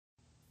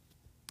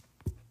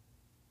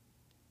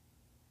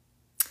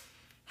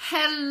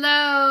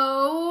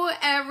Hello,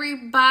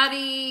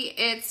 everybody.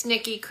 It's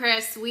Nikki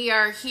Chris. We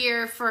are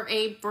here for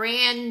a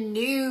brand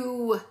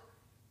new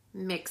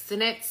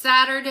Mixin' It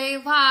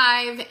Saturday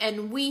Live,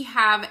 and we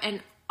have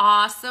an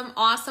awesome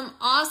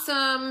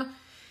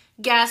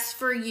guest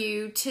for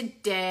you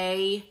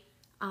today.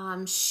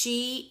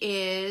 She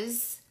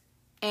is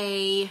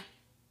a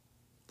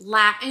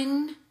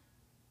Latin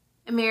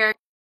American.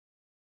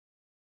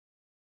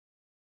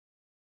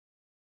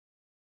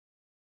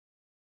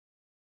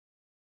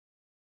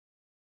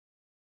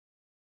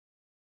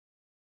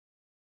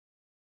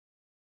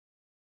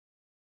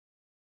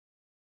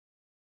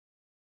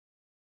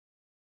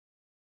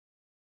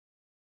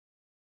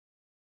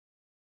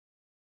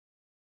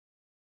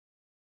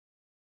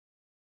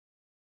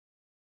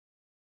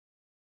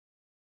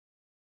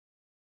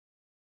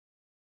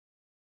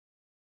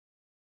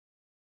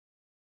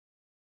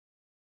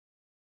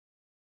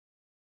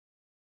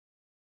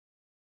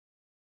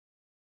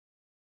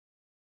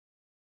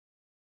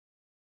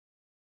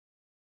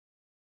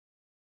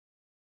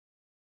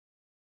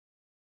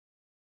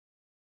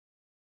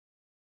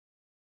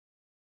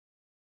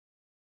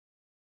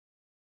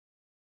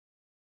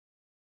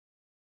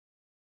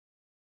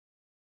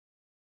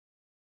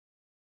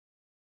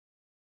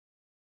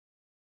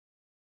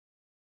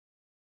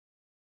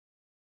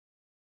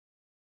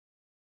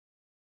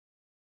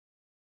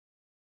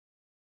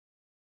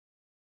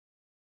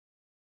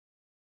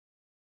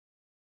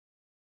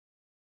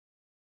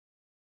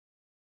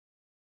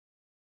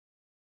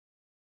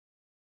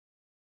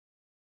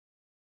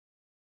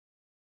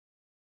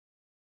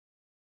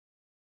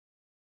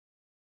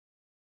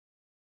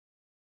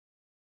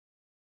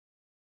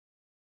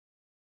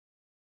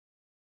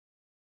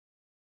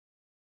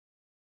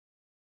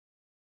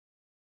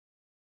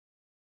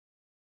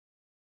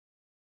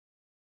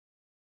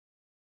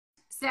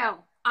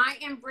 So I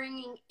am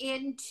bringing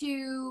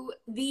into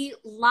the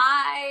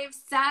live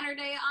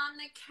Saturday on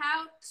the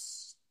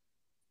couch,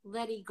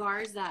 Leti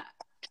Garza.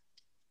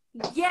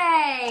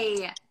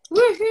 Yay!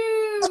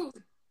 Woohoo!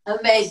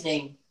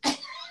 Amazing.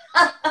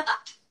 Oh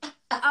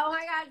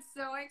my God,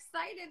 so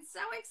excited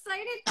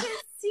to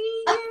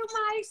see you,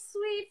 my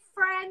sweet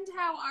friend.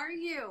 How are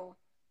you?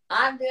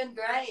 I'm doing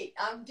great.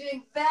 I'm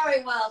doing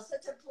very well.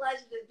 Such a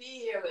pleasure to be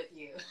here with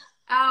you.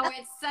 Oh,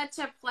 it's such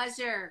a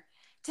pleasure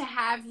to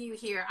have you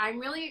here. I'm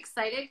really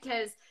excited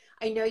because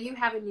I know you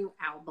have a new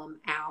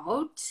album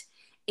out,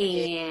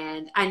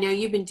 and I know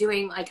you've been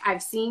doing,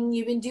 I've seen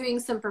you've been doing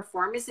some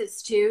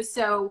performances too.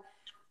 So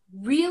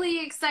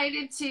really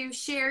excited to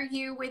share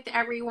you with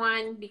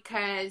everyone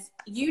because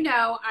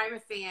I'm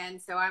a fan,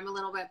 so I'm a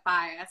little bit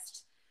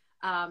biased.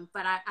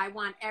 But I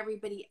want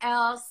everybody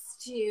else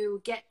to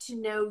get to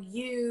know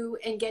you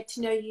and get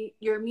to know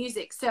your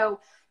music. So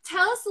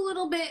tell us a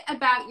little bit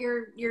about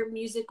your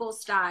musical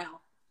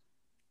style.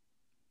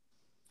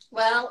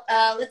 Well,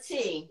 let's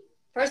see.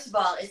 First of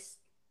all,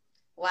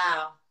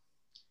 wow.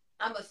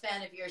 I'm a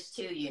fan of yours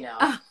too, you know.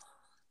 Oh,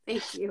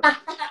 thank you.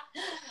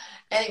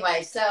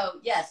 Anyway, so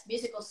yes,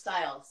 musical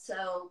style.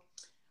 So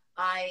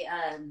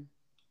I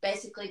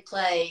basically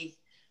play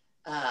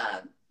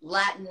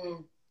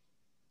Latin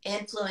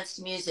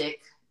influenced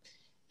music,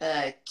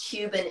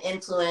 Cuban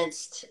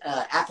influenced,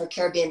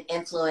 Afro-Caribbean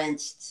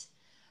influenced,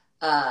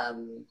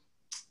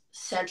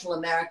 Central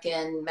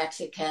American,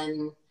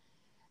 Mexican,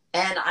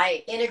 and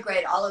I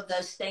integrate all of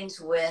those things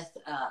with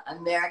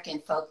American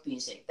folk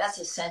music. That's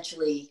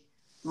essentially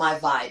my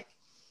vibe.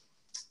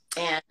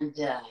 And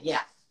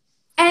yeah.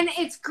 And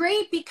it's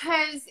great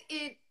because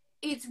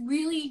it's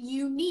really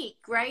unique,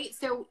 right?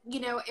 So,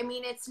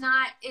 it's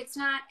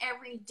not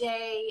every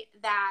day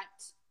that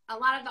a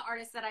lot of the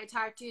artists that I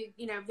talk to,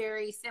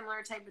 very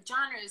similar type of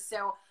genres.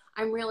 So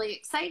I'm really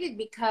excited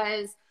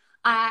because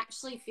I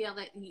actually feel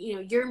that,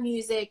 your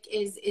music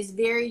is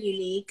very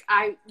unique.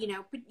 I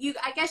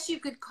guess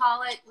you could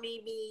call it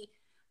maybe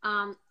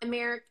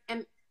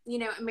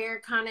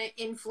Americana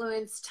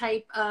influence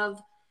type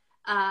of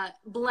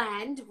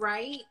blend,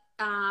 right?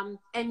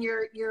 And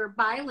you're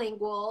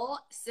bilingual.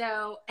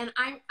 So, and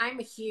I'm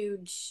a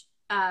huge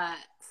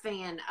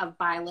fan of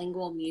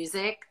bilingual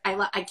music.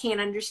 I can't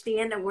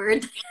understand a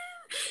word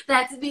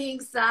that's being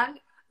sung,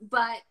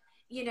 but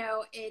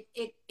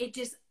it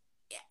just,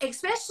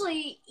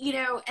 especially,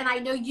 and I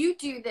know you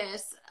do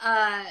this,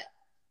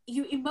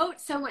 you emote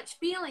so much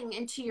feeling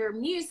into your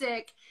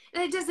music,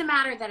 and it doesn't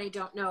matter that I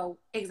don't know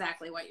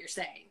exactly what you're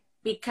saying,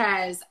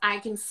 because I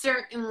can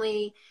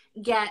certainly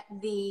get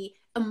the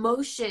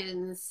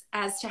emotions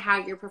as to how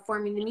you're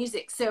performing the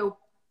music. So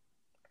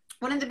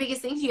one of the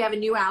biggest things, you have a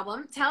new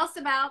album. Tell us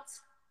about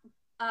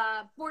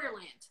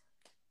Borderland.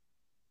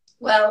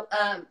 Well,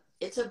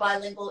 it's a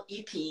bilingual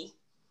EP.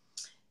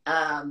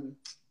 And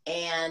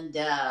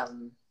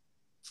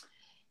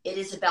it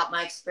is about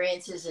my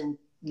experiences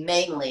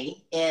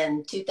mainly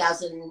in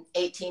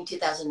 2018,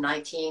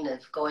 2019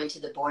 of going to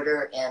the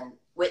border and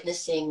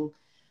witnessing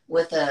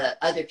with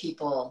other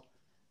people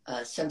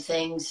some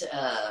things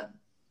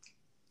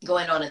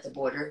going on at the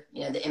border,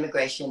 the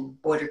immigration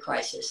border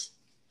crisis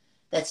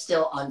that's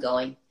still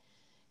ongoing.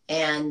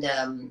 And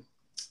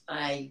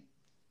I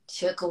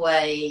took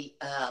away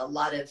a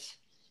lot of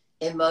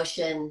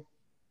emotion,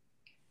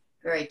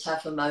 very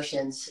tough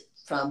emotions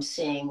from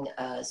seeing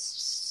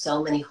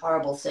so many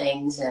horrible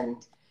things,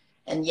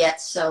 and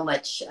yet so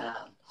much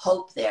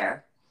hope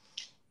there.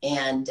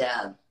 And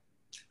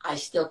I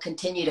still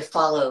continue to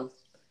follow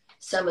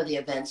some of the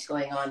events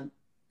going on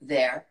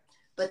there.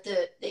 But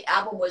the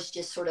album was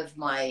just sort of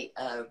my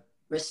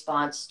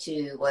response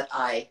to what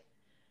I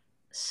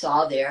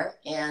saw there.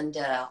 And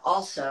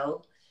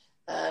also,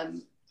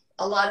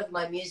 a lot of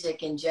my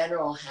music in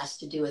general has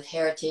to do with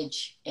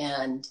heritage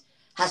and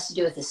has to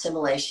do with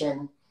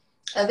assimilation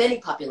of any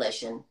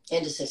population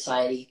into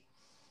society,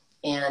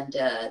 and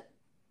the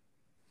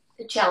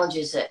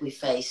challenges that we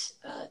face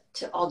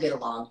to all get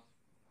along.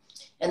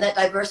 And that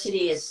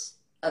diversity is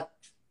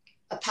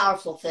a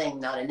powerful thing,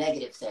 not a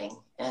negative thing.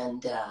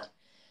 And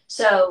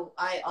so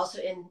I also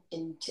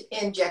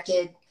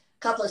injected a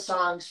couple of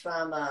songs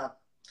from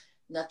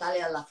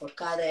Natalia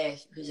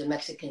Lafourcade, who's a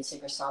Mexican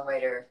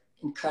singer-songwriter,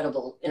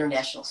 incredible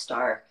international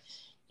star,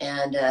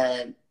 and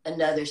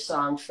another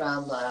song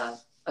from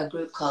a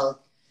group called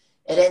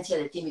Herencia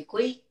de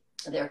Timicuí.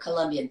 They're a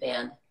Colombian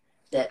band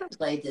that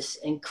played this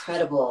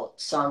incredible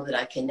song that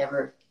I can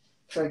never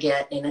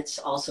forget, and it's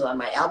also on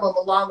my album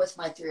along with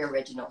my 3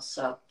 originals.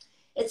 So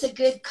it's a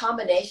good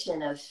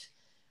combination of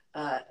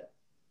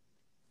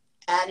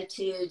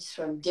attitudes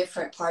from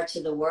different parts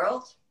of the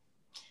world,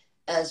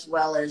 as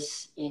well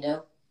as, you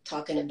know,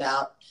 talking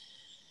about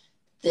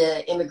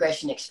the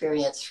immigration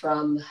experience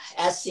from,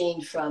 as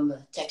seen from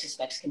the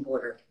Texas-Mexican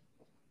border.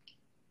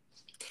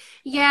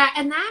 Yeah,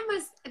 and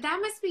that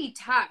must be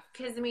tough,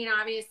 because I mean,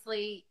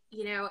 obviously,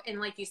 you know, and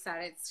like you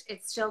said,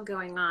 it's still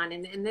going on,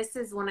 and this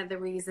is one of the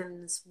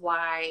reasons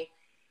why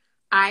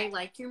I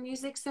like your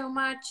music so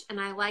much, and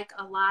I like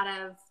a lot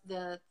of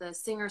the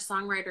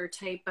singer-songwriter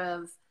type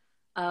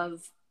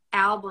of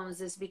albums,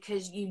 is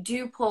because you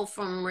do pull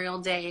from real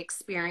day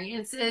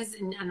experiences,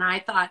 and I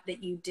thought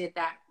that you did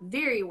that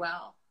very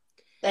well.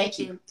 Thank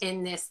you.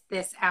 In this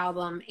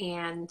album,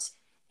 and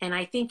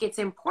I think it's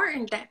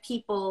important that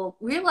people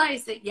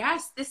realize that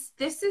yes,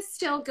 this is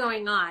still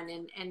going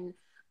on, and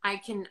I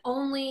can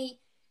only,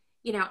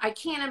 you know, I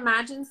can't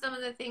imagine some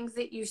of the things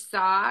that you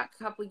saw a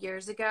couple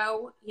years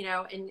ago, you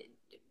know, and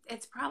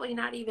it's probably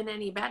not even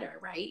any better,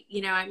 right?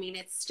 You know, I mean,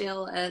 it's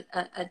still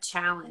a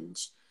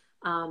challenge.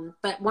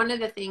 But one of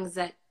the things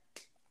that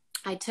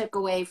I took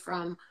away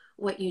from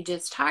what you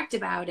just talked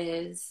about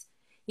is,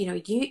 you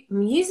know,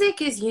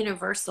 music is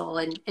universal,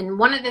 and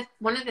one of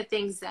the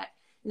things that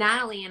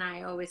Natalie and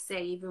I always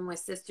say, even with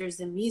Sisters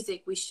in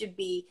Music, we should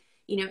be,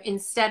 you know,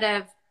 instead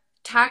of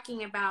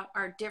talking about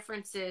our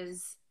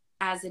differences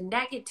as a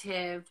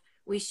negative,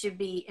 we should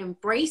be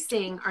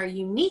embracing our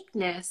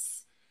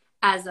uniqueness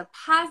as a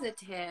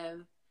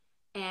positive,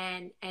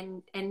 and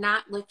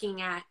not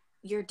looking at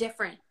you're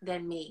different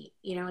than me.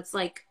 You know, it's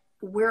like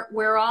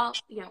we're all,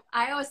 you know,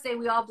 I always say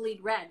we all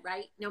bleed red,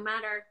 right? No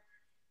matter,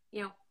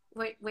 you know,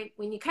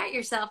 when you cut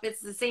yourself,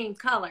 it's the same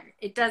color.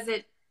 It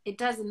doesn't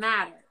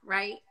matter,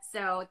 right?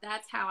 So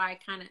that's how I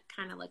kind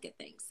of look at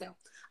things. So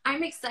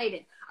I'm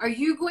excited. Are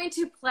you going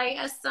to play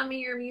us some of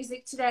your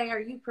music today? Are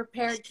you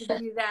prepared to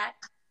do that?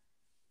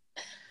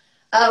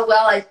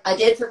 Well, I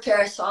did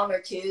prepare a song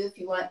or two. If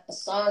you want a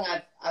song,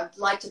 I'd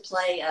like to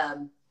play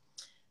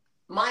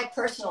my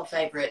personal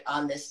favorite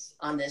on this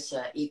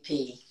EP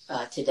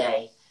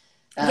today.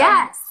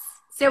 Yes.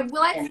 So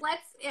let's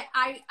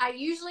I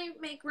usually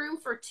make room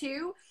for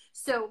 2.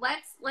 So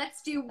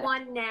let's do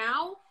one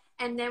now,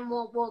 and then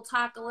we'll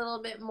talk a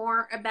little bit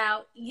more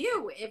about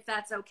you, if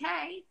that's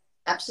okay.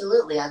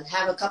 Absolutely. I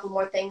have a couple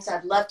more things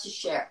I'd love to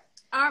share.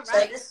 All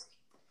right.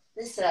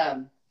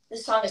 So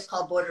this song is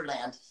called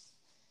Borderland.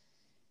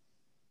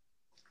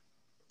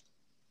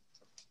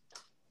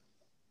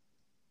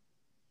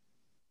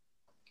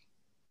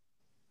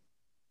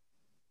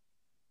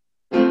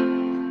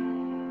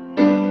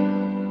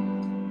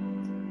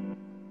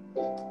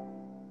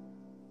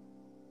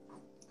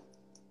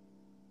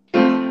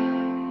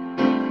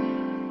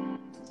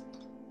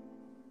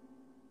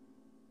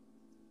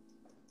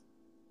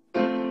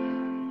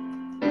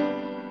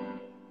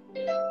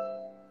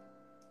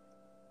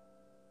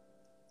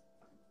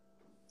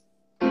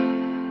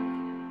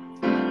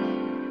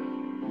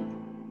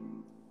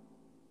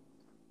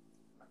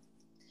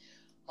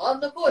 On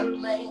the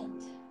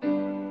borderland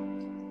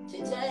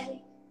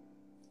today,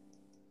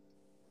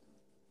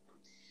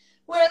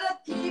 where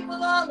the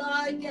people all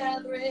are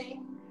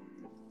gathering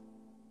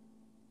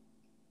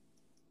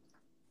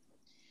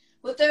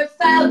with their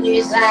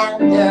families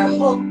and their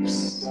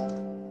hopes,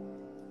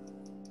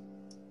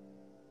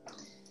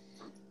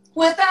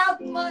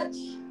 without much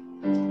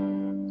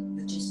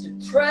but just a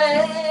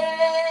prayer.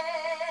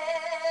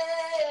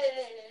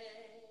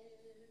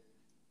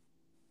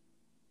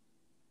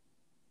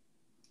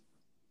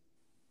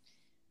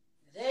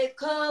 They've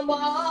come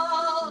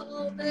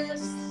all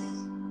this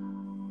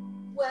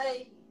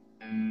way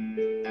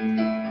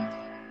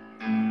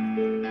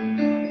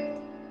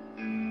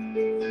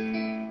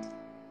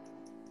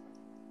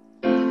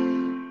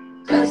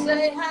because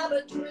they have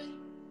a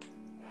dream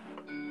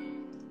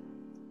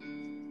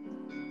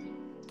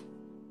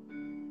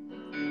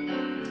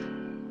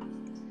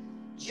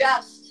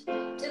just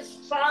to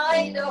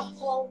find a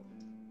home.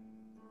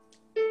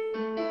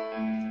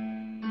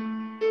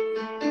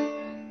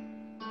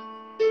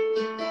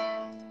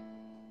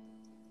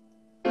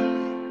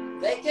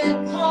 They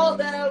can call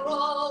their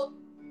own.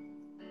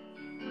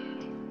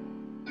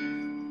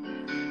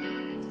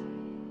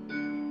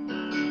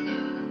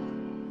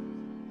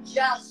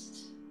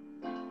 Just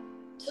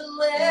to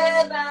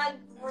live and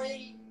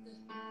breathe.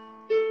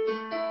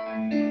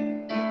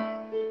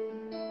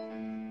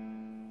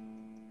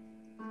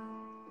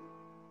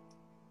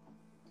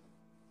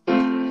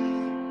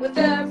 With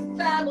their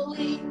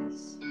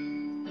families.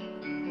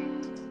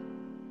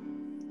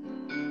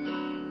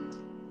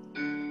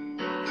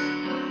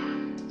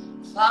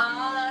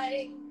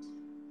 Find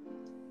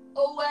a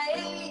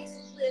way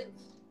to live.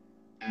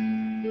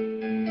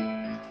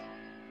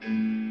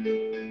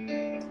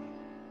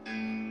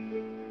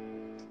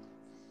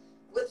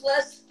 With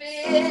less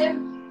fear,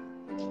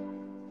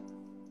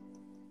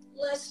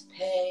 less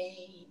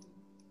pain.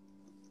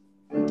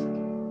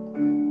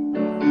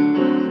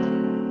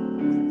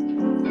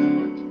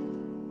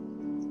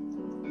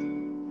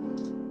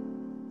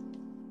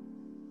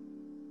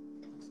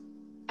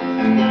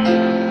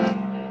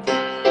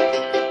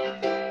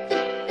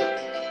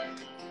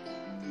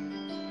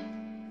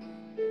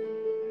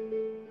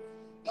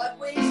 But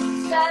we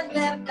send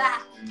them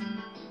back.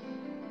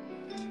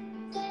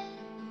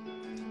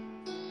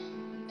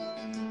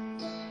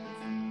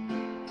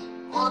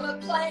 On a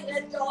plane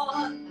at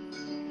dawn,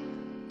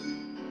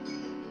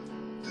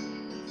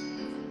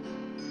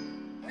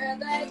 where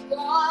they go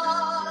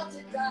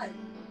to die.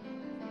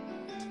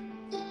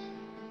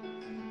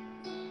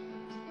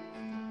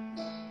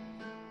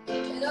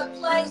 In a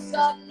place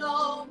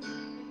unknown,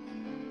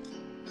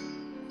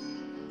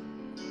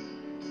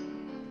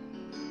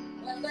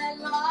 when they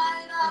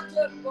line up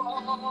to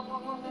board.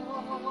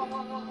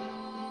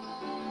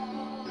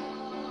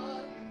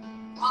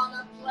 On a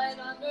plane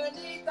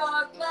underneath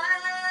our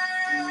flag,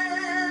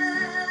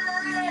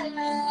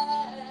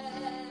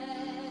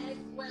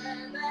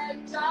 where they're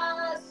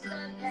just a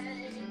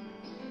name.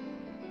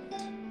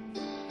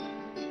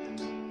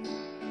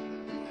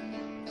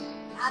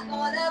 And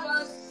not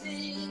ever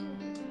seen.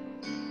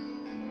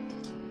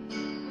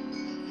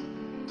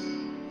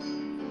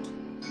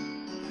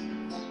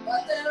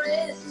 But there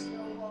is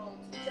no one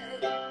today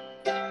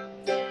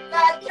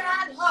that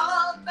can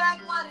hold back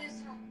what is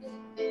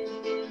happening.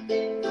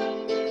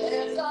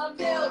 There's a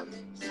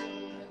million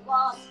children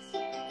lost,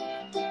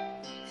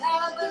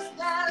 countless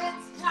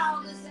parents,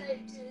 countless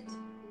ages.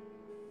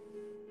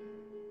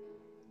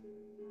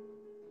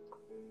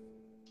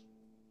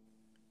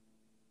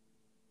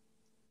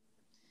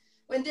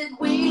 When did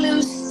we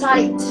lose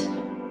sight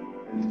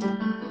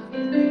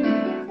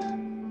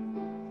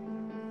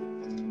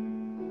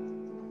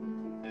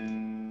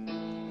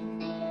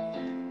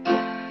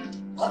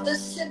of the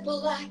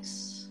simple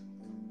acts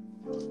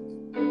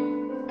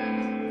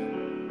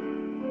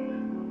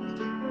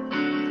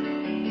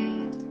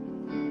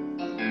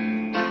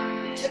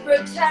to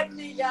protect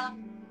the young?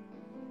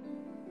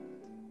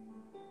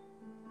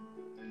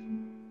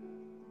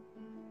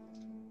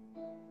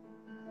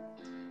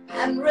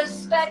 And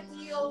respect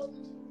the old.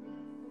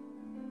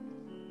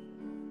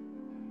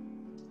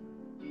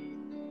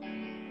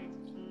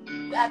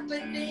 That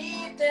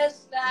beneath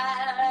this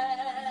vast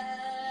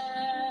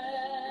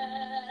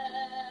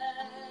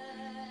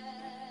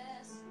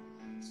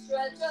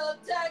stretch of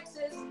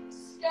Texas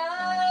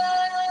sky,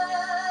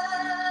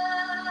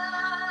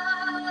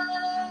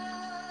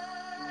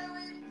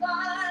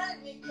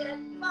 we can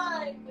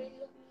find we are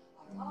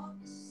all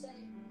the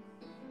same.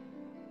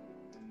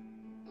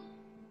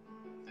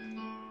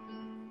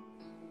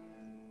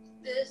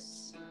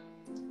 This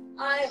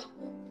I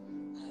hope,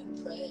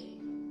 I pray.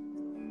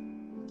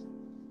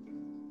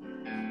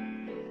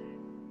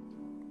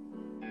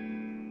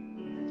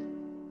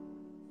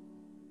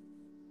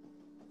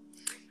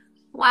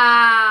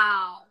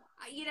 Wow.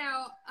 You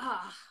know,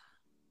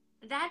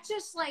 that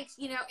just like,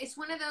 you know, it's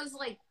one of those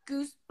like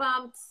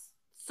goosebumps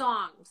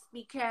songs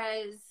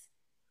because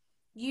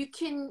you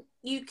can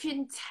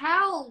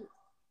tell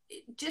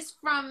just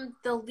from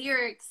the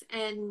lyrics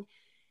and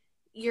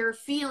your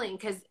feeling,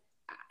 because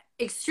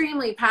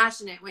extremely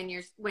passionate when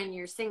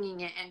you're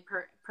singing it and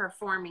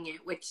performing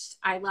it, which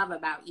I love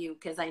about you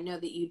because I know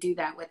that you do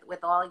that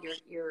with all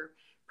your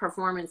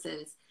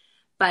performances.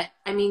 But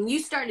I mean, you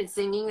started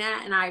singing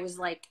that and I was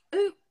like,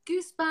 ooh,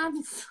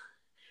 goosebumps.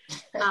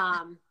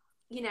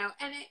 You know,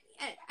 and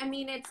I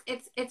mean,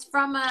 it's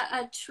from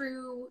a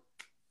true,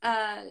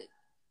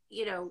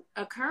 you know,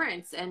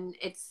 occurrence, and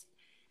it's,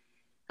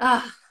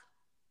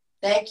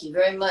 Thank you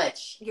very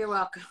much. You're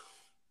welcome.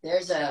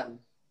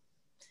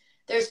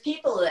 There's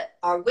people that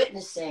are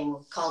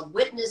witnessing, called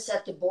Witness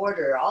at the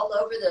Border, all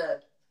over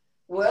the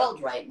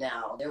world right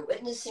now. They're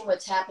witnessing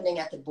what's happening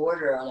at the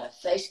border on a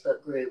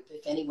Facebook group,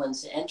 if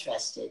anyone's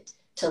interested,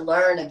 to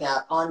learn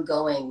about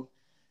ongoing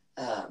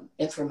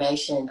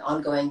information,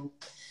 ongoing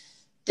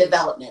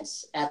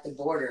developments at the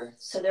border.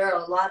 So there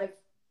are a lot of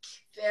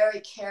very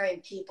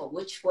caring people,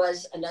 which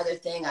was another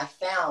thing I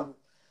found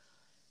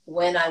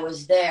when I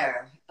was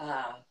there,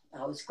 I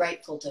was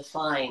grateful to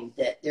find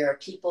that there are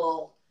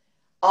people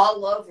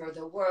all over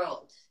the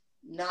world,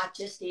 not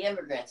just the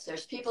immigrants.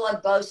 There's people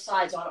on both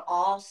sides, on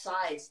all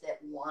sides, that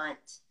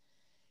want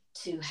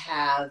to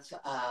have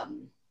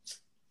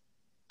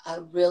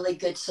a really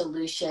good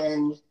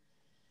solution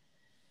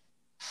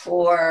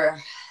for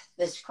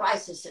this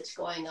crisis that's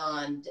going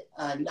on,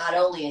 not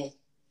only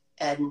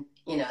and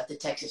at the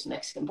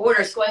Texas-Mexican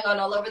border, it's going on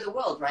all over the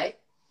world, right?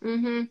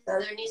 Mm-hmm. So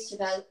there needs to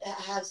have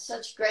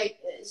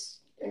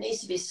there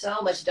needs to be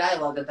so much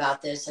dialogue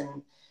about this,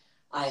 and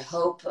I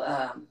hope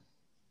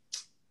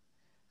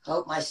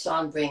my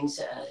song brings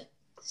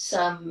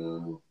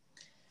some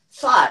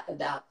thought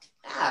about,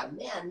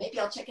 man, maybe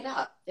I'll check it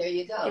out. There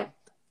you go.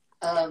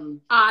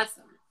 Awesome.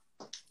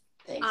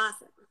 Thanks.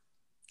 Awesome.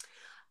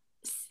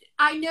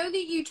 I know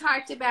that you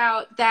talked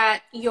about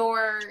that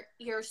your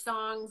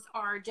songs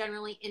are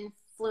generally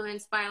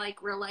influenced by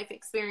like real life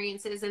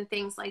experiences and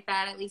things like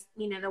that, at least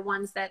the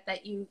ones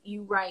that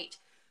you write.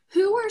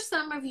 Who are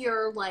some of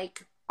your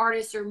like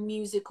artists or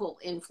musical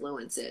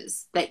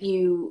influences that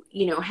you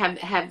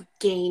have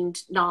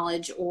gained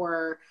knowledge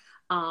or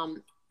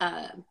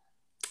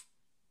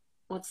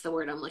what's the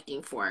word I'm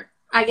looking for?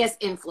 I guess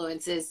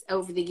influences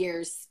over the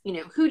years.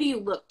 Who do you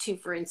look to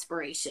for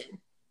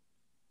inspiration?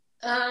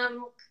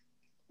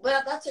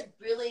 Well, that's a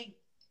really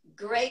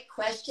great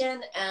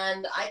question,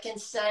 and I can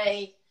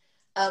say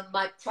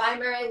my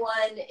primary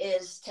one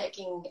is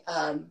taking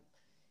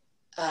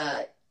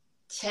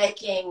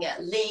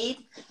lead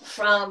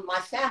from my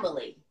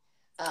family.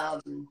 I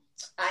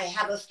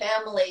have a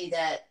family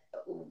that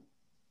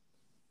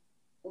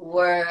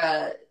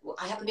I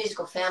have a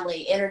musical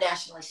family,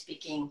 internationally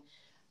speaking.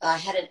 I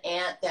had an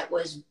aunt that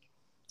was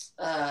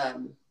a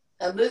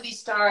movie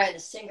star and a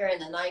singer in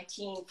the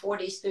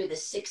 1940s through the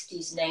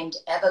 60s named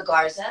Eva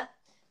Garza,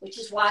 which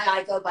is why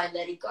I go by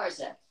Leti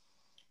Garza.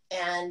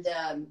 And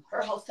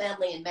her whole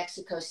family in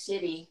Mexico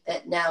City,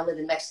 that now live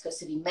in Mexico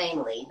City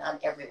mainly, not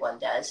everyone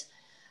does,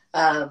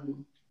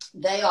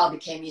 they all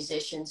became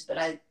musicians, but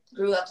I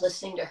grew up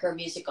listening to her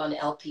music on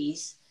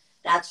LPs.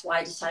 That's why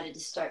I decided to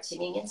start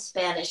singing in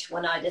Spanish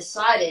when I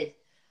decided,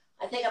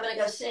 I think I'm going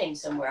to go sing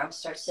somewhere. I'm going to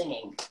start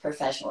singing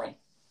professionally.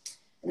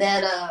 And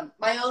then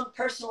my own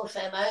personal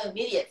family, my own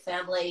immediate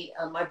family,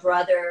 my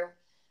brother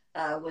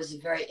was a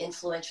very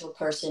influential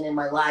person in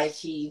my life.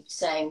 He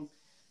sang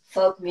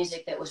folk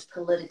music that was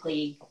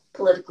politically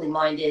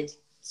minded,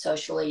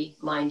 socially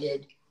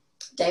minded.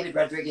 David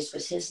Rodriguez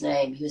was his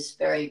name. He was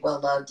very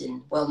well loved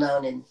and well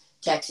known in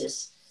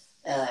Texas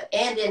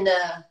and in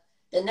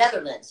the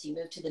Netherlands. He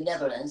moved to the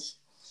Netherlands.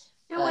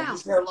 Oh, wow.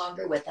 He's no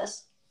longer with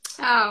us.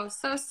 Oh,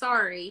 so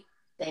sorry.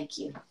 Thank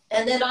you.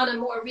 And then on a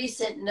more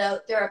recent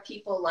note, there are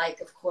people like,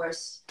 of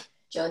course,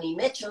 Joni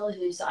Mitchell,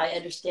 who's, I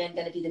understand,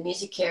 going to be the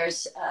Music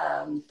Cares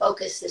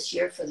focus this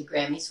year for the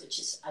Grammys, which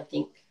is, I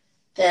think,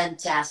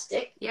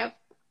 fantastic. Yep.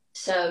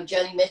 So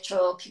Joni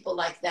Mitchell, people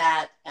like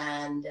that,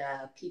 and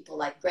people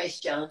like Grace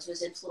Jones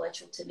was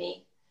influential to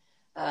me.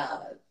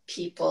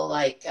 People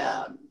like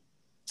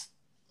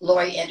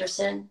Laurie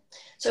Anderson.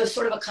 So it's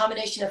sort of a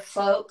combination of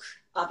folk,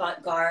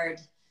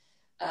 avant-garde.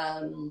 I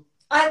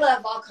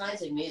love all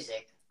kinds of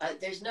music.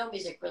 There's no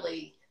music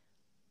really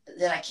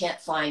that I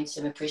can't find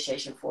some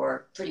appreciation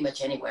for pretty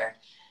much anywhere.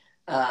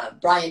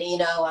 Brian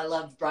Eno, I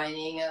loved Brian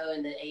Eno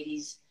in the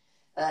 80s.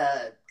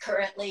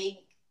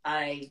 Currently,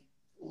 I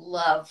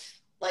love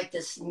like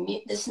this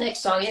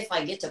next song, if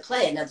I get to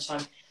play another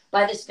song,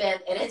 by this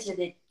band, Herencia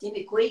de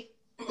Timicuí.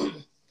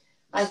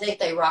 I think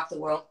they rock the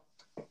world.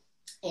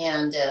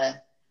 And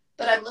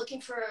but I'm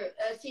looking for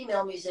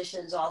female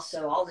musicians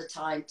also all the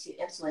time to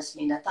influence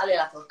me.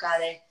 Natalia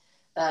Lafourcade,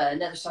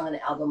 another song on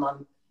the album,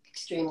 I'm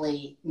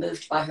extremely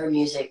moved by her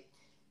music.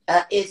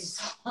 It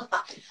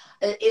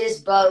is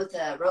both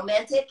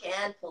romantic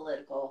and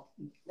political,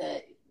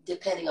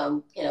 depending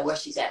on where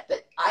she's at.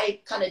 But I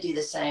kind of do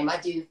the same. I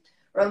do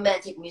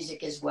romantic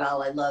music as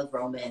well. I love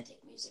romantic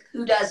music.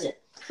 Who doesn't?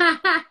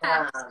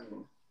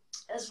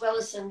 As well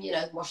as some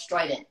more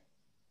strident,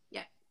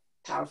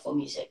 powerful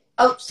music.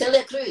 Oh,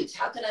 Celia Cruz.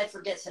 How can I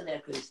forget Celia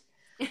Cruz?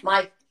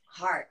 My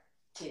heart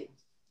too.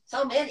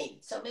 So many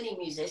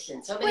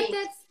musicians, so many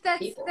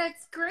people.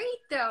 That's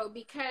great though,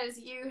 because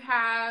you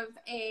have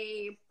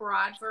a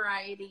broad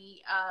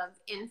variety of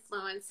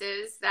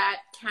influences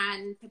that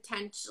can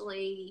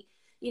potentially,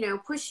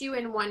 push you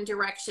in one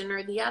direction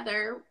or the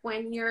other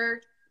when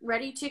you're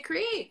ready to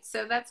create.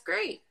 So that's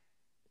great.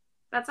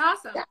 That's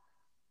awesome. Yeah.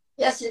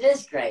 Yes, it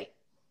is great.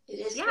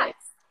 It is great.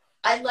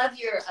 I love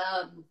your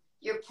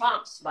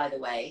prompts, by the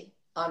way,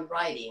 on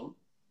writing.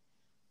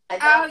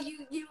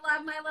 You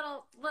love my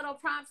little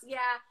prompts. Yeah.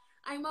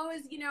 I'm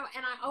always, and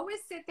I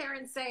always sit there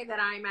and say that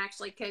I'm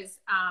actually, because,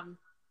 I'm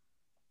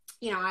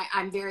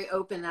very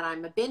open that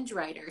I'm a binge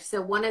writer.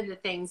 So one of the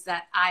things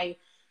that I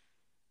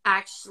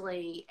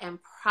actually am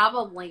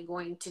probably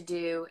going to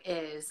do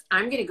is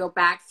I'm going to go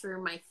back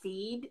through my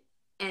feed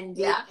and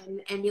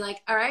be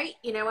like, all right,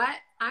 you know what?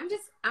 I'm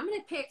going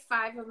to pick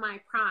 5 of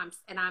my prompts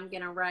and I'm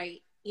going to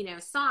write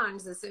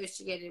songs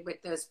associated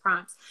with those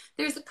prompts.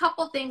 There's a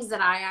couple things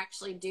that I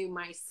actually do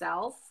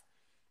myself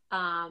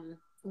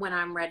when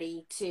I'm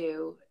ready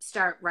to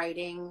start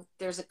writing.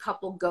 There's a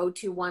couple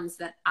go-to ones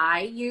that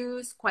I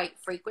use quite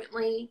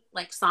frequently,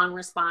 like song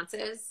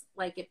responses.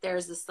 Like if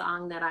there's a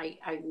song that I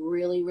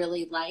really,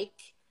 really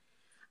like,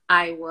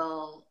 I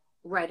will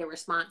write a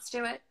response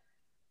to it.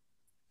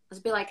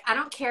 Let's be like, I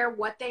don't care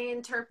what they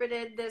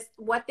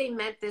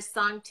meant this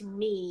song to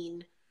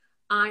mean.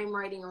 I'm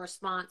writing a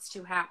response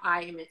to how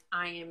I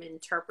am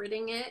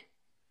interpreting it.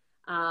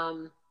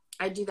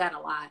 I do that a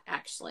lot,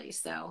 actually.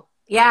 So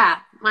yeah,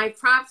 my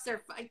prompts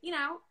are,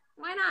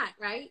 why not,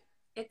 right?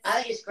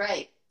 I think it's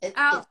great. It's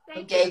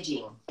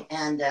engaging,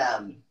 and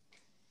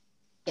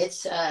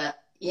it's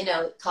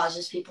it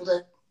causes people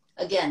to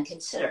again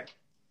consider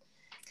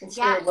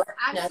Yes, what,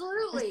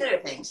 absolutely. consider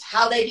things,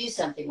 how they do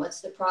something,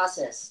 what's the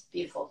process.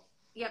 Beautiful.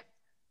 Yep,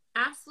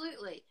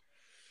 absolutely.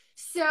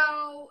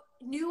 So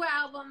new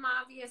album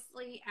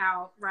obviously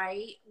out,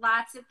 right?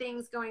 Lots of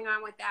things going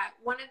on with that.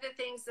 One of the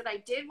things that I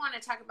did want to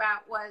talk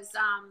about was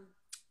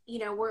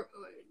we're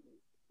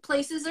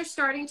places are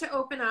starting to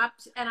open up,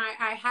 and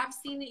I have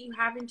seen that you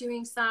have been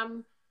doing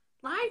some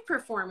live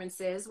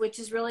performances, which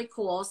is really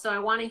cool. So I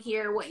want to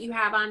hear what you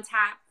have on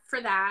tap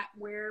for that,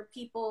 where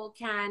people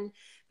can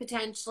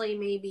potentially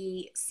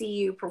maybe see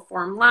you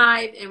perform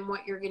live and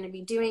what you're going to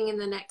be doing in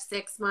the next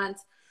 6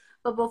 months.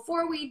 But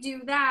before we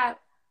do that,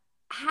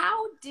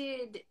 how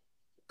did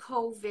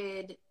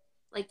COVID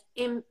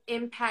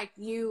impact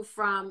you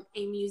from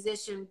a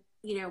musician,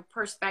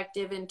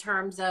 perspective, in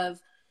terms of,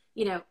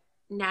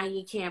 now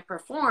you can't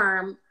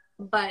perform,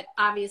 but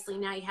obviously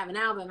now you have an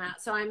album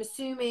out. So I'm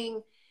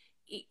assuming,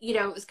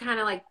 it was kind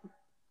of like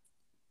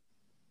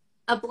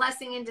a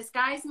blessing in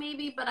disguise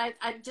maybe, but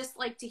I'd just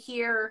like to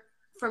hear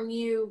from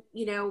you,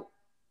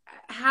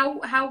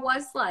 how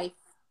was life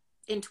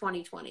in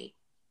 2020?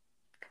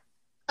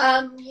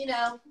 A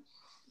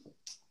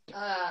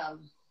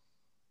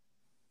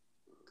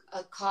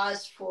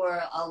cause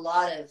for a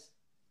lot of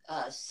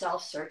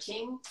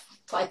self-searching,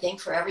 I think,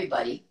 for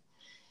everybody.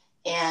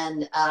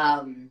 And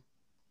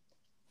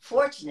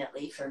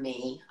fortunately for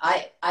me,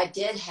 I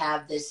did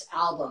have this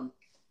album,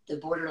 the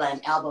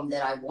Borderland album,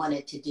 that I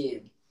wanted to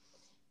do.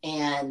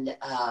 And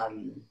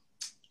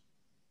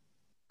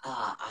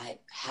I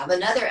have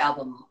another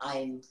album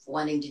I'm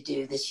wanting to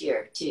do this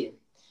year too.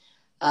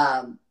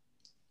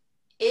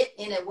 It,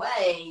 in a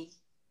way,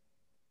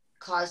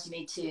 caused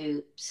me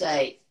to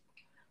say,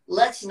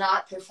 let's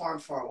not perform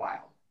for a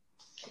while.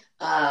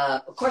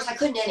 Of course, I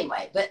couldn't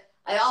anyway, but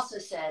I also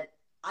said,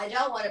 I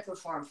don't want to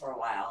perform for a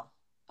while.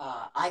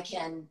 I'm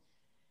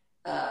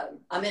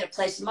in a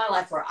place in my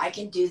life where I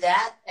can do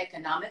that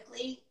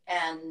economically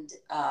and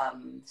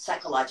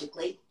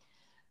psychologically,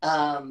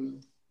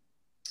 because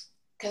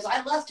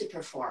I love to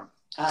perform.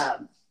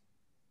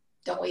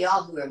 Don't we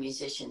all, who are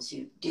musicians,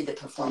 who do the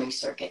performing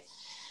circuit?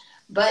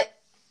 But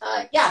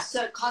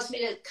so it caused me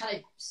to kind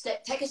of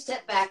take a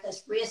step back,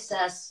 let's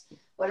reassess,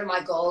 what are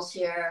my goals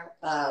here?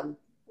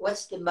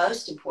 What's the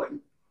most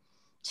important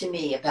to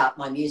me about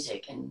my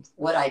music and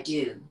what I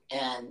do?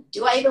 And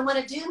do I even want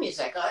to do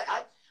music?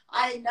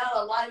 I know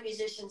a lot of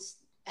musicians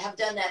have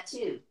done that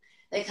too.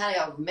 They kind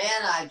of go,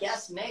 man, I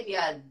guess maybe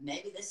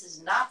this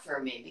is not for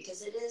me,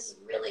 because it is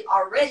really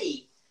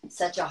already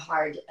such a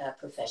hard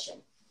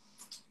profession.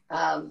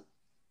 But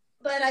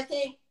I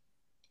think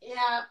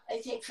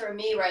for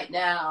me right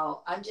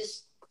now, I'm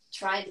just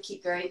trying to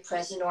keep very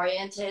present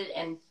oriented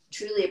and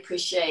truly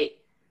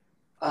appreciate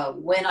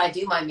when I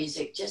do my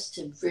music, just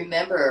to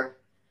remember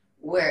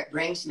where it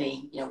brings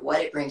me, what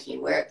it brings me,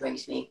 where it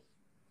brings me.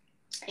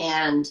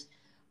 And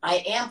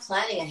I am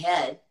planning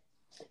ahead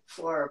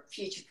for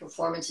future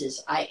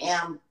performances. I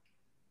am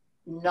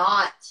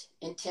not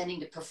intending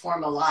to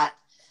perform a lot.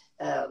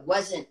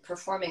 Wasn't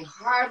performing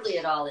hardly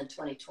at all in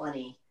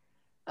 2020.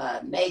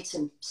 Made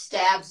some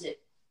stabs at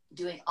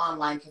doing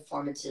online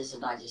performances,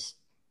 and I just,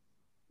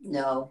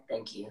 no,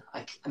 thank you.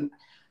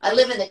 I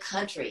live in the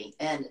country,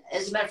 and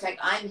as a matter of fact,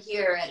 I'm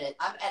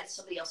at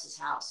somebody else's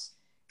house,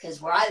 because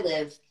where I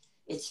live,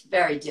 it's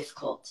very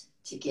difficult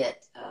to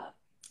get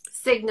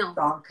signal,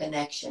 strong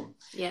connection.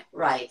 Yeah,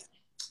 right.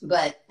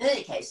 But in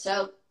any case,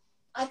 so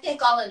I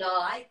think all in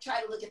all, I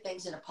try to look at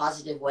things in a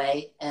positive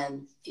way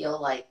and feel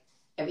like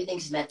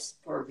everything's meant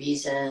for a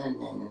reason.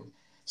 And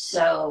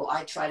so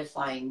I try to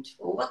find,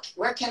 well,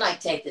 where can I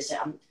take this?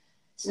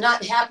 It's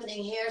not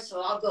happening here,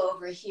 so I'll go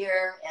over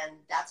here, and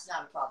that's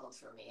not a problem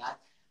for me. I've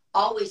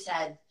always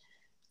had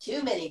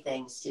too many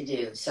things to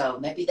do, so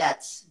maybe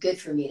that's good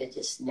for me to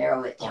just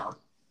narrow it down.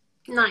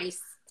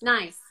 Nice.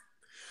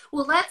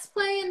 Well, let's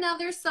play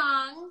another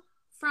song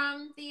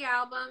from the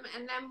album,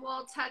 and then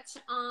we'll touch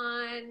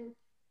on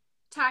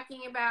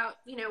talking about,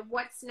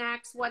 what's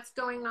next, what's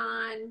going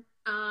on,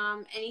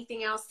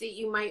 anything else that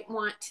you might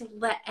want to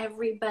let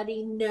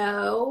everybody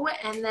know,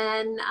 and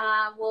then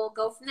we'll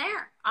go from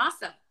there.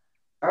 Awesome.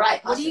 All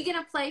right. What are you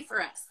going to play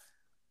for us?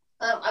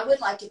 I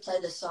would like to play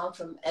the song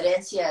from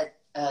Herencia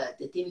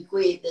de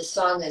Timicuí. This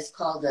song is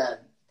called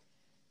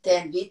Te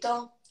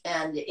Invito,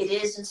 and it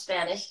is in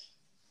Spanish.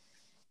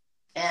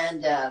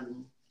 And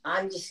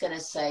I'm just going to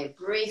say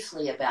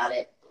briefly about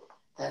it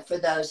for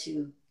those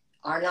who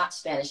are not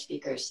Spanish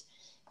speakers.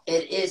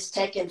 It is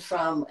taken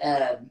from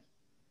a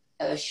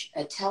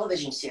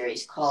television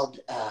series called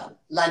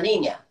La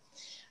Nina.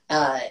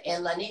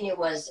 And La Nina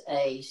was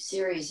a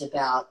series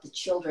about the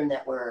children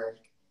that were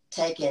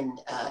taken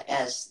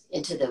as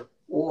into the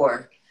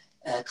war,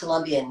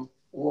 Colombian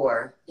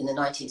War in the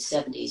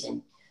 1970s,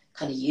 and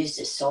kind of used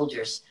as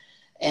soldiers.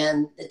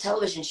 And the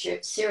television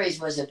series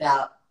was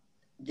about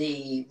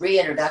the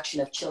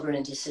reintroduction of children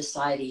into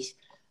societies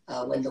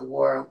when the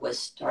war was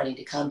starting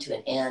to come to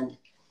an end.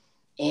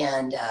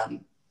 And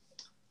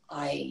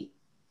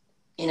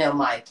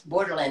my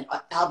Borderland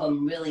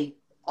album really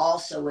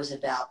also was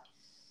about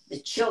the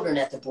children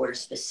at the border,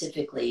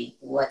 specifically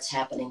what's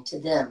happening to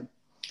them.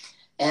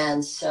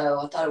 And so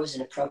I thought it was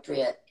an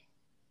appropriate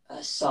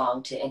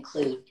song to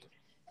include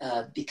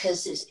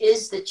because it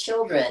is the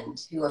children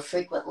who are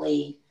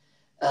frequently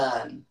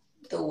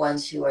the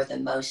ones who are the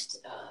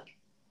most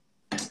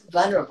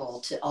vulnerable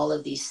to all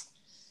of these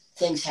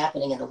things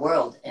happening in the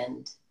world.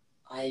 And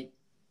I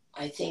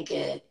think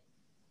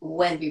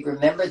when we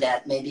remember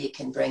that, maybe it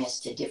can bring us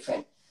to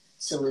different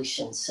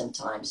solutions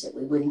sometimes that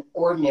we wouldn't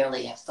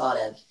ordinarily have thought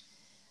of,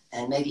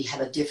 and maybe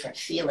have a different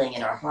feeling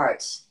in our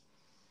hearts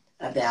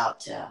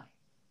about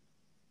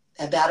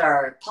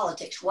our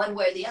politics, one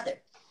way or the other.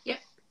 Yep.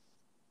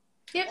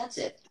 Yep. That's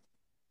it.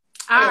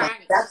 All anyway,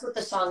 right. That's what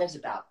the song is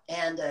about.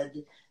 And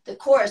the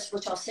chorus,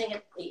 which I'll sing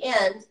at the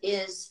end,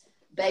 is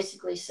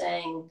basically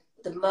saying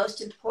the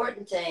most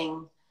important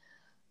thing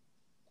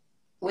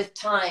with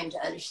time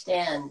to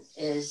understand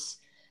is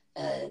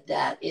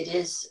that it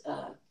is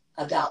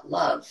about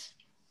love.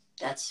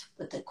 That's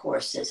what the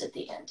chorus says at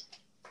the end.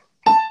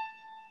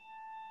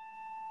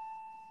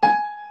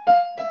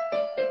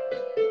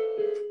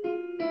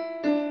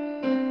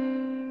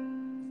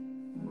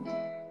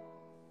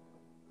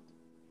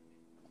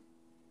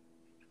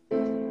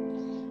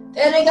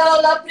 Te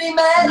regalo la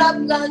primera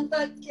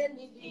planta que en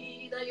mi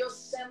vida yo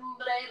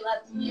sembré en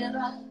la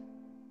tierra.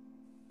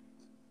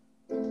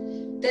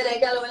 Te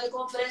regalo el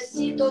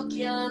cofrecito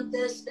que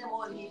antes de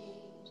morir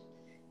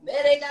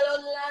me regaló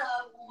la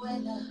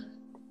abuela.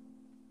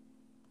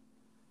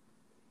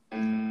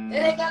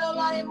 Te regalo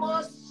la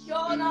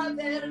emoción al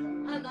ver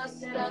a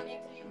nacer a mi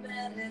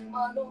primer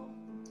hermano.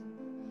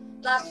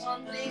 La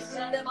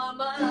sonrisa de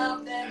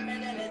mamá verme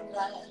en el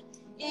entrar.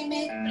 Y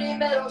mis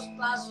primeros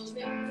pasos,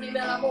 mi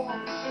primer amor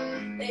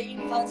de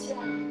infancia,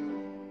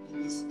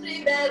 mis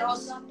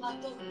primeros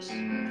zapatos,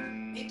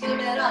 mi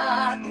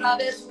primera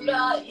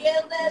travesura y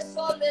el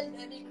desorden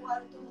de mi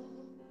cuarto.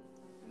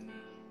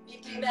 Mi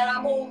primer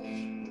amor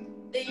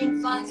de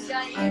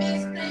infancia y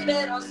mis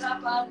primeros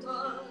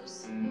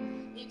zapatos,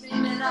 mi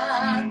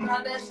primera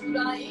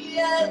travesura y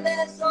el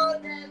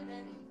desorden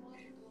de mi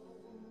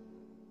cuarto.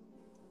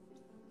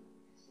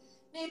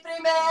 Mi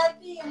primer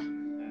día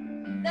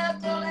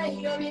del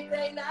colegio, mi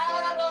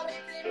peinado, mi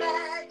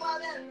primer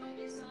cuaderno,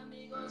 mis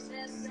amigos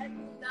de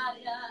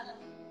secundaria.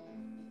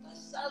 Mi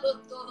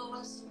pasado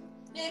todo eso,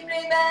 mi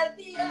primer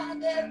día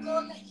del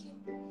colegio,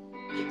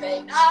 mi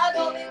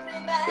peinado, mi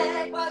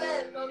primer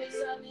cuaderno,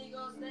 mis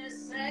amigos de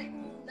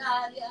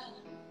secundaria.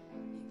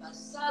 Mi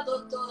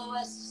pasado todo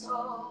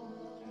eso.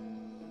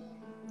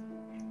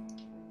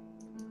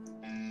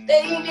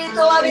 Te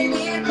invito a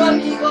vivir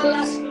conmigo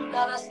las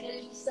lunadas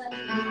que rizan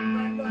en mi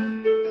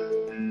recuerdo.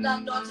 Las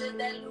noches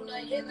de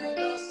luna llena y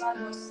los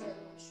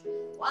aguaceros,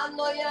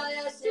 cuando ya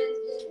es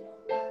invierno,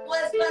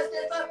 nuestras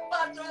tetas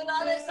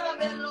patronales a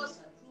verlos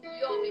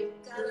rubio en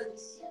cada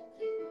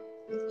diciembre.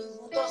 Y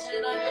juntos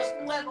en años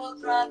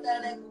nuevos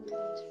tratan de cumplir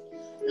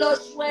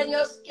los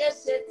sueños que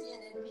se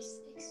tienen,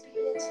 mis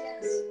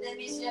experiencias de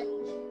mis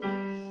viejos,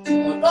 sus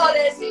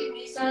honores y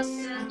mis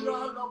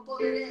ancestros, los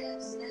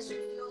poderes de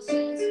sus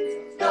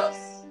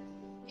dioses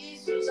y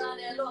sus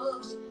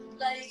anhelos,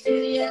 la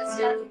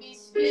experiencia de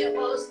mis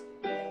viejos.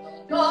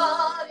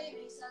 Y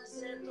mis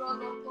ancestros,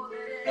 los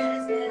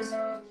poderes de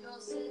sus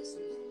dioses,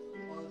 sus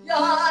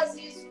odios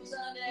y sus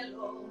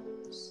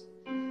anhelos.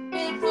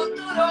 Mi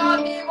futuro,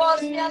 mi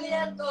voz, mi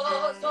aliento,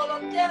 solo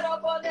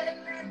quiero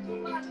ponerle en tu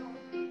mano,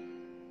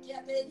 que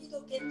ha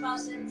pedido que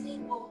pase el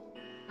tiempo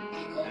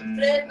y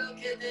comprendo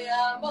que te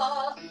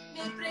amo.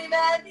 Mi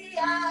primer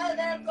día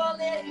del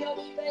colegio,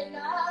 mi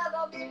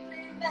peinado, mi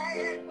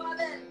primer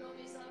cuaderno,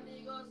 mis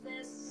amigos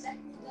de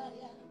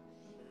secundaria,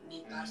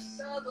 mi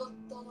pasado,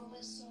 todo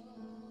eso.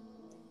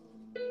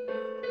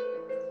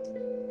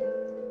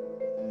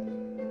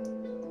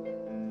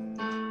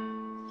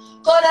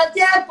 Con el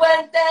tiempo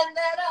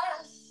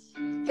entenderás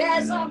que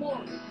es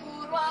amor,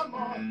 puro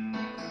amor.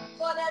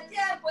 Con el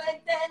tiempo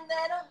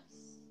entenderás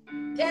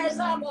que es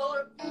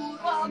amor,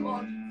 puro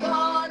amor.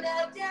 Con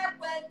el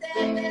tiempo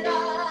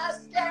entenderás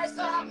que es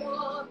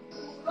amor,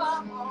 puro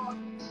amor.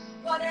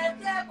 Con el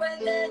tiempo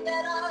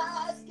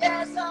entenderás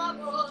que es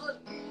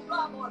amor, puro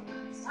amor.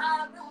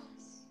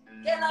 Sabrás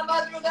que la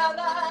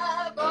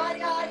madrugada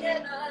voy a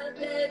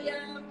llenarte de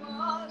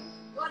amor.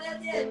 Con el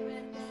tiempo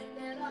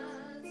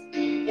entenderás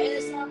que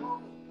es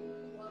amor,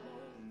 puro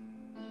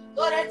amor.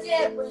 Con el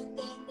tiempo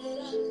entenderás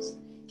entenderás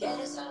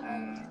que es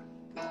amor,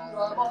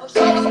 puro amor.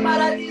 Solo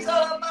para ti,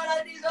 solo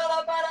para ti,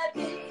 solo para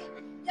ti.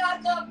 Yo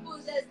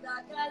compuse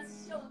esta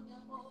canción, mi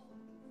amor.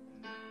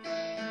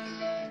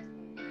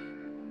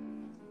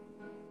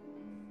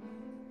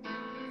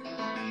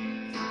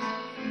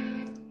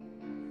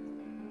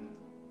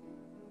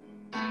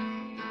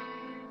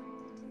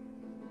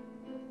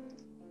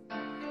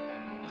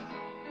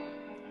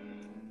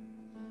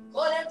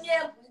 Con el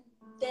tiempo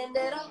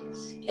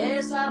entenderás que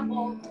es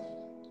amor,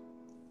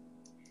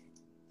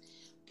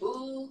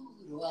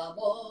 puro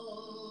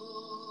amor.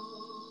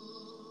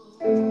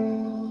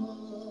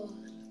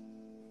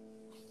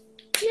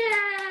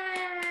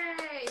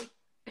 Yay!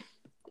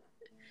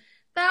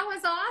 That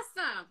was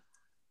awesome.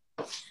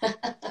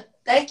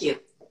 Thank you.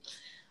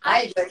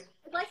 I enjoyed it.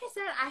 Like I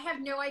said, I have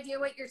no idea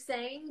what you're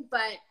saying,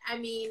 but I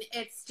mean,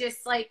 it's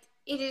just like,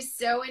 it is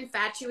so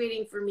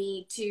infatuating for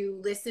me to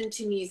listen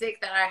to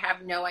music that I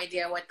have no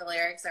idea what the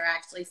lyrics are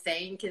actually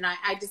saying.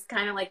 I just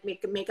kind of like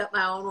make up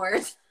my own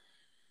words.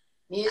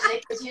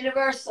 Music is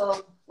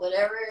universal.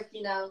 Whatever,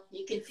 you know,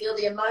 you can feel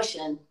the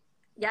emotion.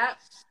 Yep.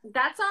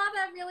 That's all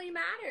that really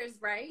matters,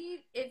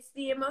 right? It's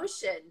the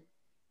emotion.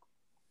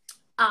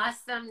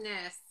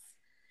 Awesomeness.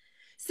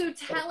 So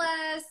tell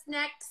us,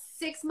 next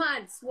 6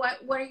 months,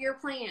 what are your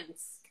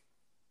plans?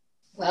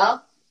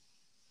 Well,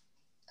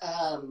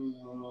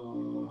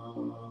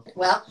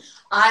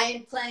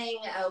 I'm playing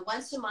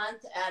once a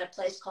month at a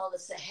place called the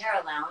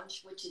Sahara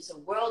Lounge, which is a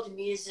world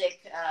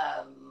music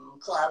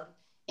club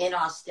in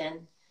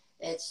Austin.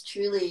 It's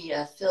truly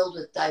filled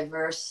with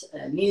diverse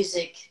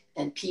music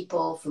and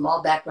people from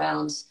all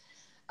backgrounds.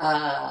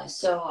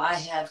 So I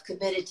have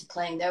committed to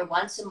playing there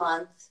once a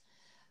month.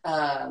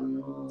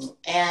 And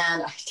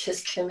I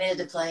just committed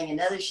to playing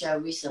another show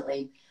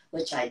recently,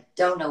 which I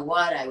don't know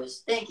what I was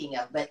thinking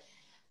of, but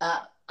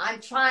I'm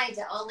trying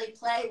to only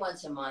play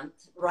once a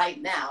month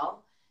right now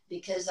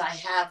because I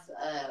have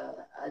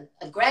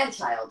a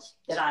grandchild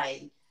that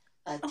I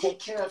take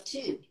care of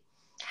too.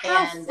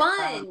 How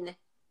fun!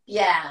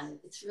 Yeah,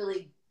 it's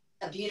really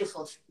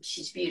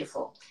she's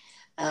beautiful.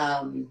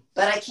 But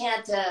I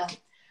can't,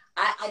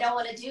 I don't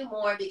want to do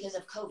more because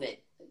of COVID,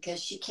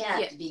 because she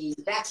can't be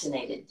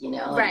vaccinated, you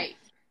know. Right.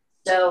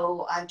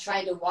 So I'm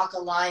trying to walk a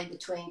line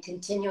between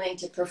continuing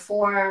to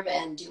perform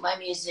and do my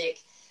music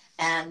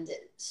and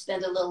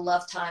spend a little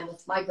love time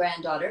with my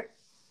granddaughter.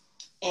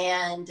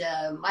 And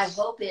my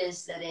hope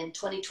is that in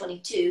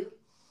 2022,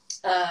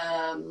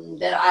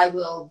 that I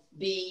will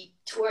be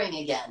touring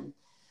again.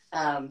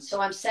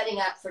 So I'm setting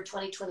up for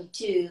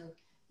 2022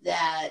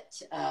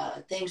 that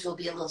things will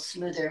be a little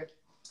smoother.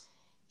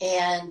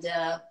 And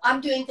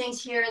I'm doing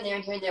things here and there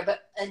and here and there,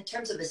 but in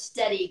terms of a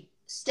steady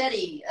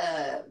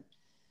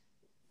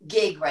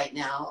gig right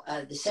now,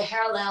 the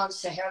Sahara Lounge,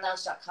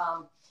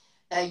 SaharaLounge.com,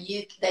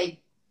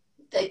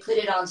 they put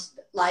it on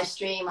live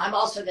stream. I'm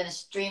also going to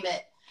stream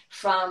it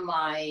from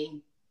I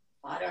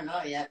don't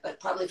know yet, but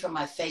probably from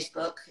my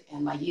Facebook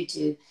and my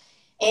YouTube.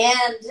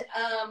 And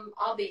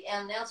I'll be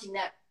announcing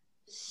that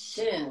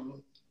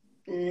soon.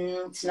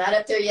 It's not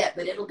up there yet,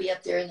 but it'll be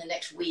up there in the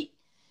next week.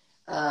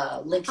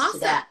 Links to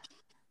that.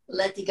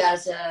 Leti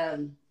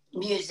Garza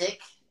Music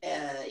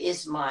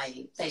is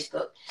my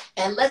Facebook.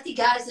 And Leti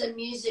Garza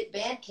Music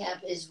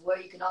Bandcamp is where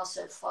you can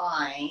also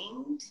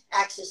find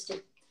access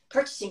to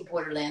purchasing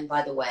Borderland,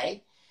 by the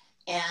way.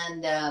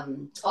 And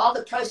all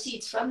the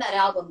proceeds from that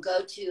album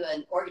go to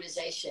an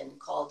organization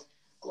called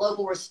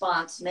Global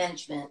Response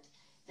Management.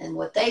 And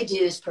what they do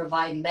is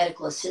provide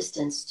medical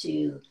assistance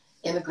to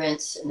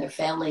immigrants and their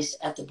families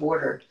at the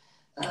border.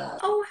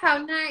 Oh, how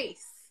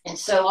nice. And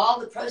so all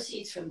the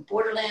proceeds from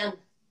Borderland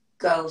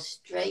go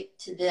straight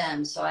to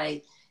them. So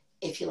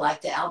if you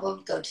like the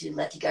album, go to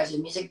Leti Garza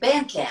Music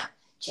Bandcamp.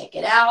 Check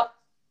it out.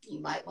 You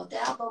might want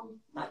the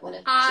album. Might want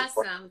to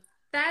awesome.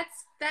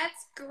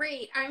 That's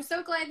great. I'm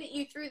so glad that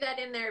you threw that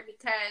in there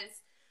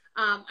because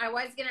I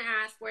was gonna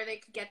ask where they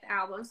could get the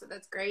album, so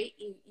that's great.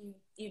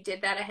 You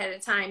did that ahead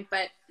of time.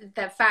 But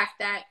the fact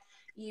that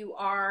you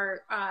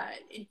are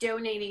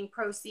donating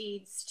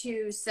proceeds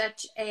to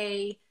such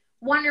a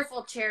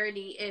wonderful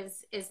charity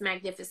is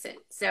magnificent.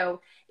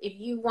 So if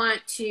you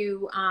want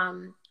to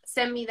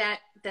send me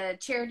the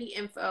charity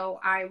info,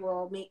 I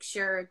will make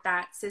sure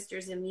that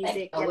Sisters in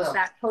Music gets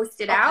that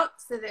posted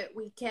out so that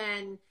we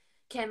can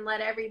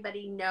let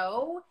everybody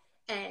know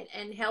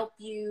and help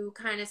you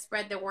kind of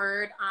spread the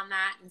word on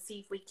that and see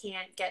if we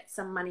can't get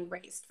some money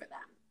raised for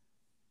them.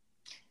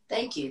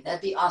 Thank you.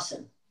 That'd be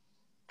awesome.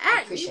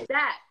 I appreciate it.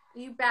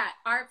 You bet.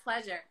 Our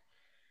pleasure.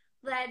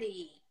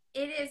 Leti,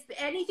 it is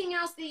anything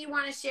else that you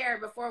want to share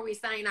before we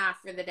sign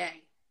off for the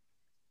day?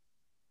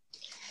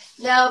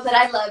 No, but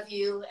I love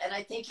you, and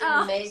I think you're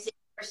an amazing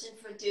person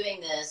for doing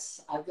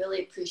this. I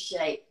really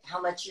appreciate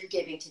how much you're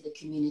giving to the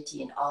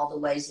community in all the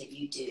ways that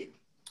you do.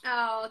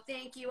 Oh,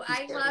 thank you.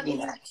 I love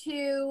you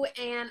too,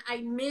 and I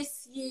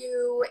miss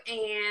you,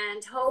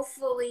 and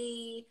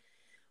hopefully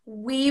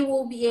we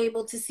will be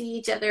able to see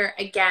each other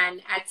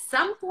again at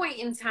some point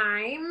in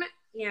time,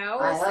 you know.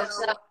 I hope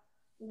so.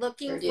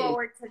 Looking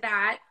forward to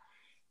that.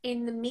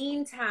 In the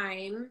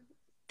meantime,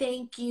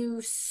 thank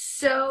you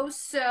so,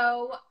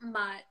 so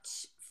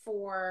much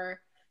for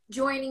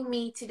joining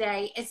me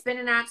today. It's been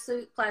an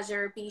absolute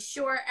pleasure. Be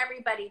sure,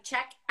 everybody,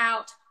 check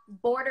out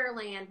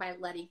Borderland by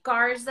Leti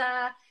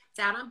Garza. It's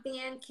out on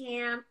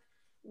Bandcamp.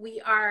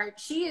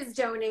 She is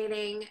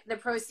donating the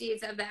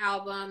proceeds of the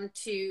album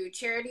to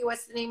charity.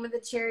 What's the name of the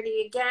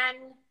charity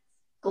again?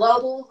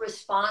 Global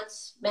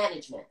Response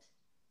Management.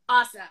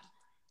 Awesome.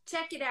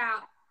 Check it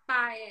out.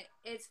 Buy it.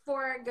 It's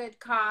for a good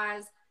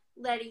cause.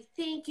 Leti,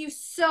 thank you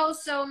so,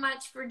 so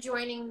much for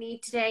joining me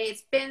today.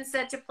 It's been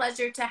such a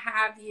pleasure to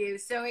have you.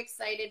 So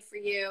excited for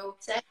you,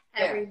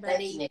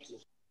 everybody. Thank you,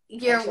 Nikki.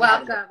 You're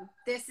welcome.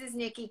 This is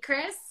Nikki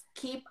Chris.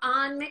 Keep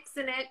on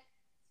mixing it.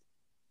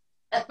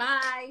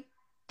 Bye.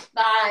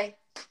 Bye.